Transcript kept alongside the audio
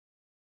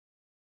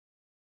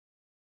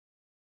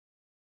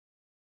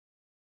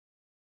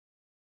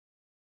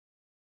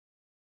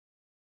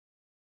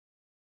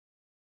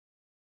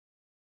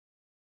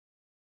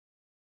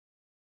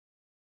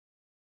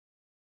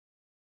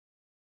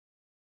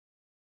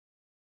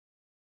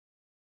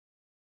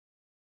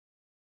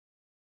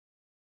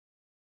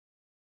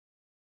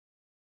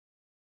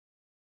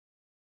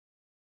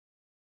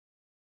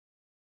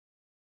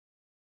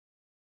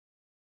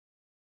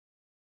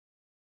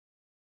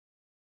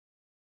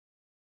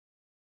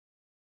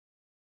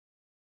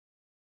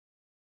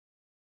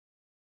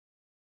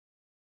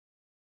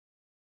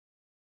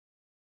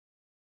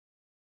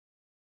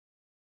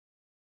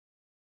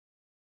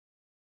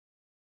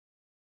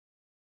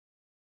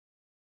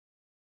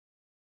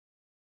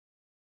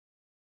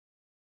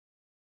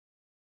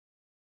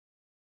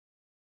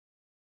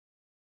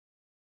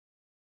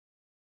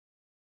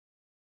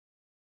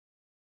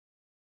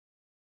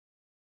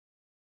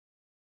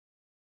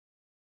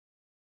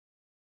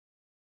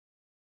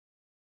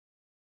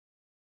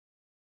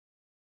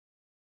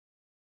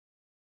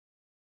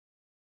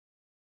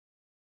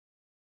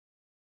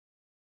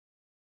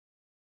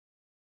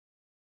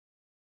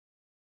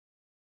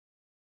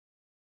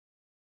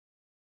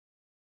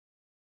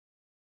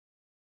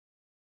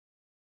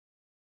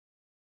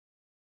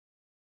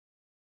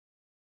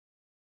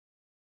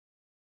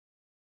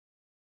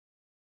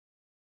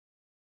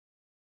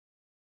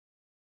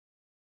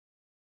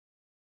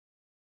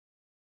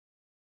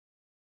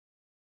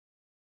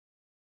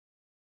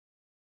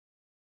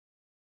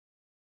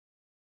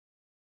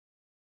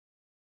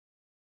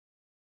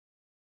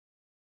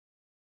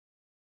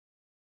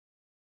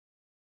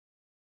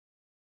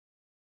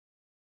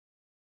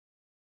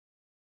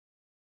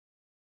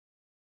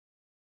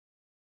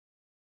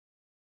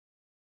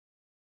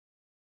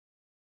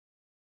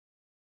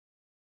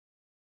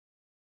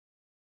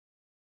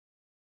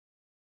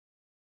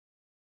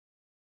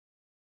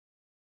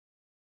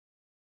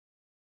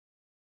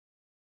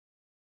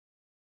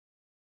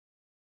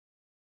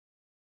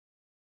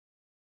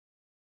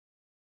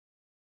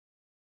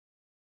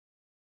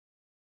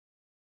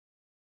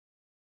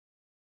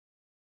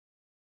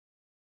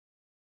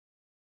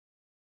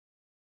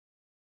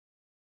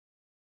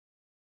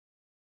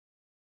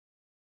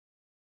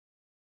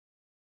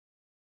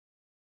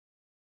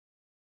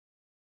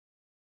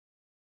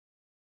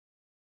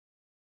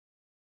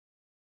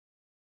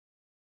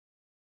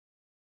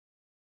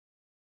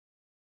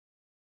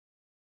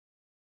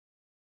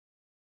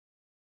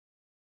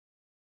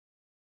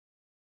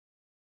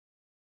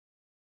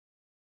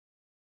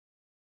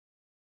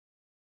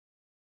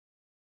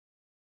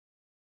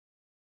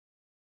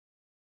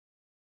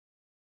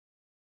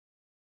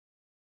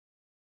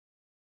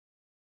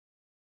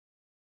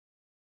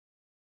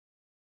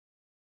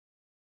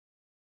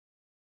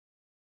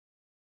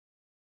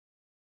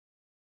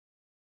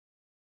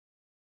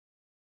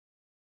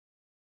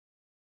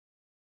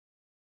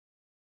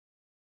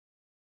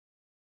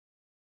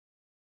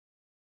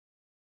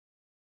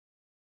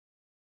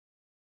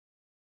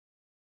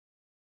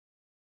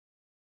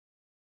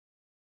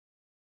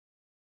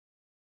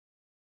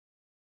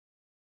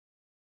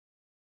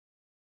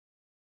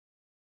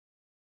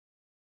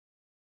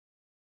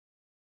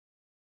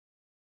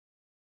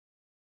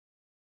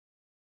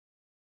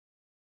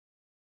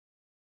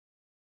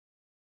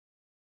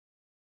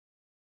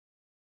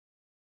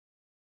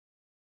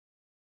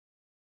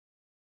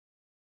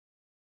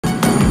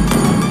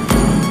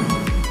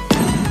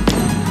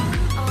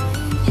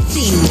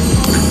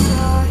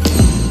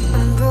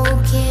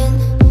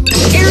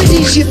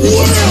ship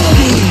whirlwind.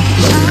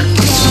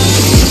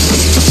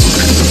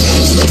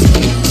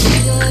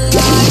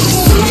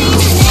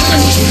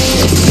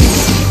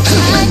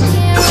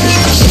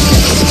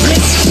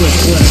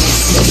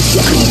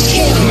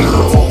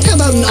 How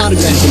about an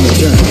autograph in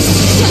return?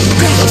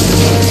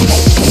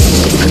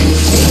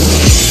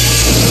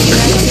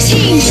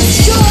 Team,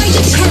 destroy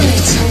the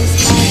turret!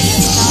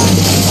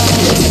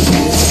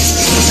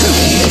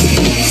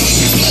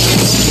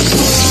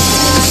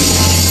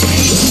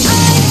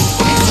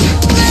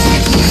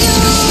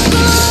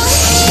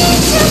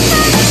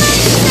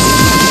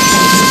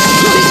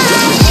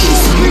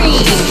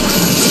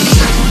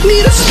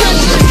 Need a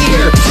stretcher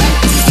here!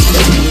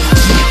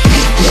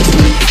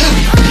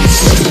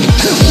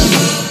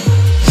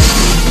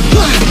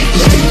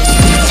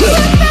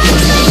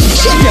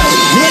 Check out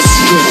this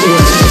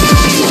report!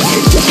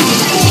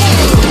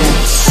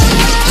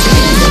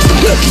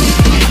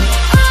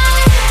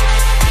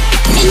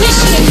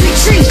 Initiate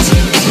retreat!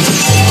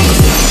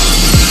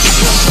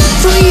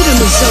 Freedom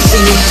is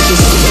something you have to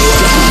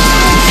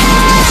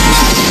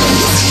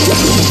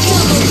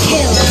Double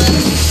kill!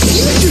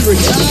 You should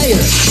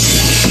retire!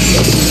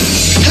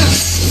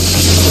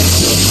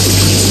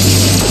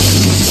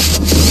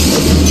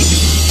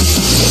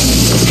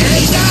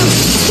 Hands up!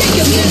 Take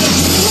a minute!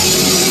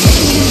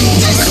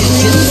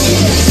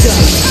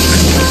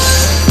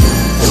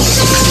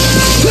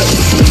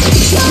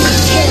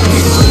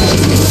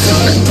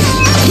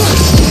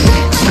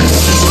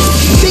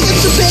 Pick up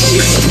the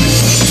pace!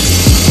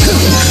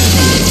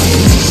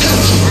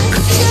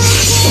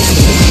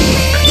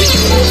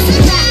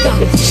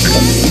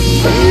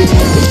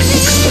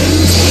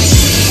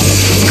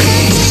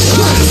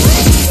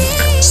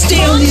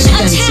 Stay on the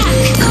offensive!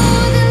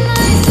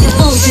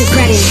 Ultra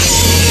ready!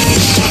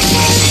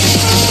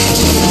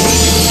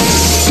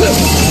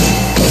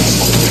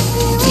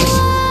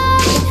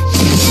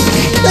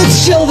 Let's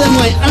show them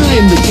why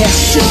I'm the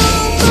captain!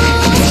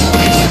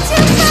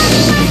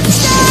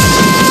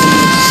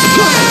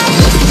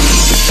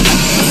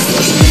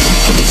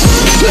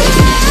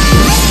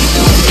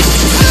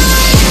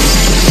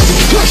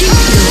 Keep your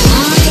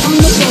eye on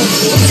the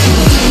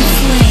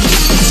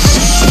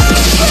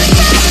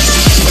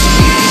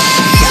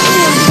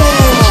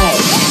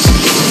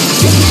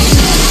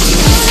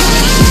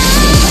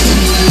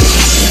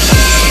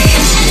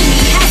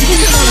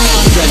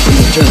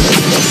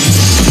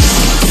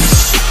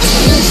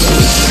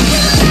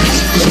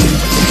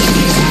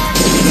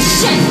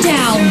Shut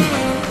down!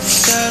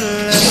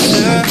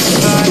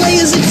 Play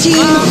as a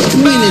team,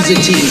 win as a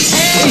team.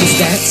 It's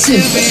that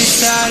simple.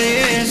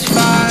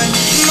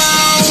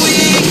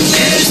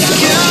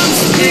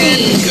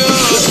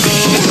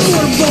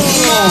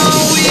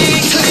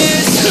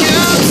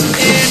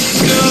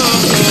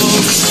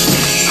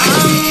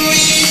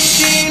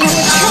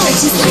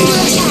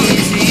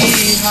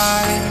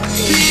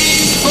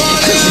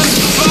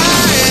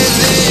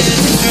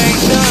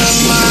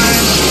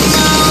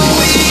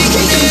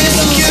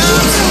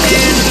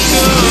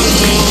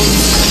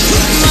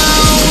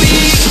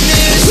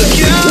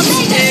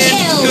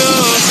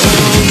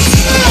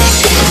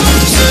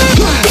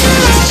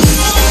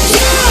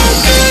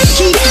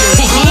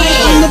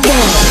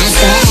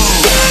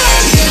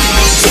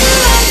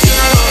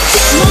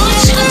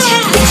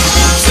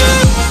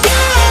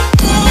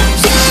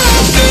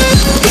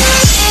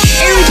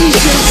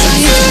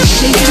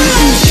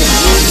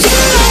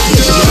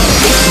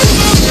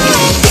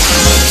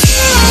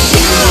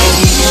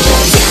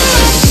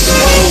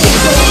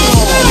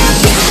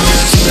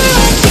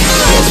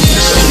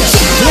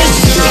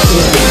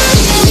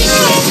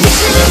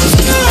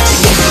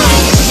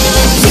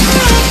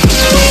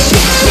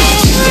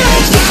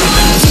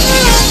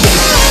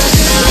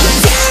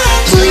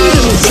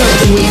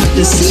 We have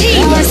to see.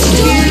 Team,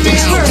 destroy the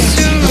turret!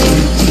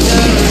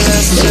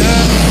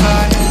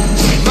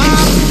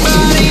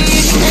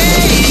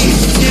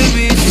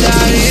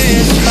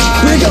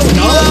 We're going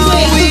all the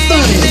way to the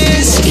fun.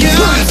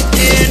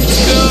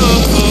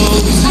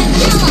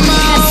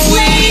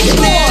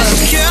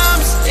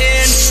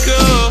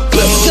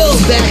 Let's go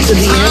back to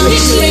the amateur.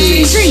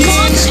 Initiate retreat!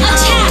 Launch attack!